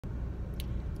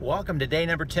Welcome to day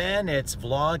number 10. It's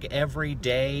Vlog Every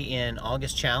Day in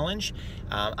August Challenge.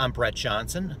 I'm Brett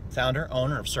Johnson, founder,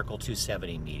 owner of Circle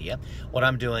 270 Media. What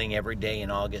I'm doing every day in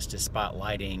August is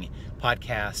spotlighting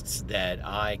podcasts that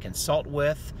I consult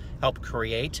with, help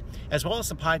create, as well as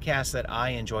some podcasts that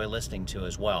I enjoy listening to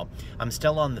as well. I'm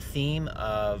still on the theme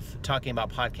of talking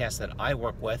about podcasts that I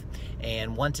work with,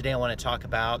 and one today I want to talk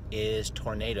about is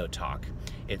Tornado Talk.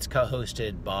 It's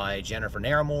co-hosted by Jennifer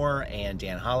Naramore and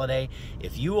Dan Holliday.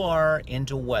 If you are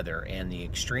into weather and the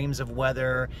extremes of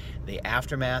weather, the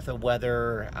aftermath of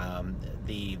weather,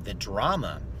 the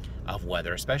drama of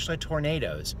weather, especially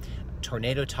tornadoes,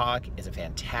 Tornado Talk is a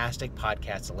fantastic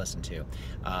podcast to listen to.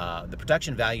 The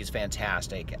production value is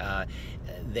fantastic.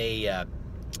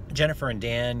 Jennifer and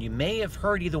Dan, you may have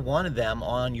heard either one of them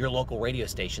on your local radio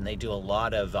station. They do a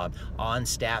lot of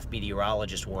on-staff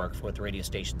meteorologist work with radio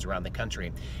stations around the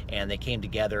country, and they came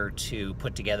together to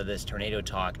put together this Tornado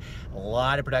Talk. A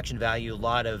lot of production value, a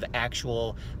lot of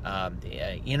actual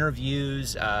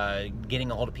interviews,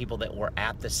 getting a hold of people that were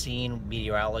at the scene,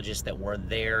 meteorologists that were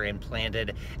there and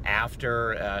planted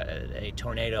after a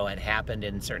tornado had happened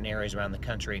in certain areas around the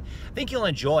country. I think you'll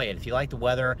enjoy it if you like the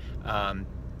weather.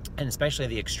 And especially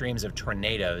the extremes of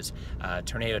tornadoes.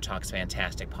 Tornado Talk's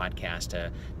fantastic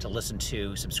podcast to listen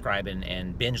to, subscribe,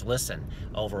 and binge listen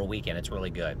over a weekend. It's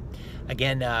really good.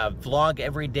 Again, vlog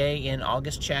every day in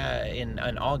August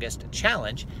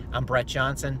challenge. I'm Brett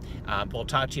Johnson. We'll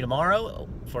talk to you tomorrow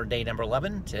for day number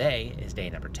 11. Today is day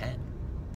number 10.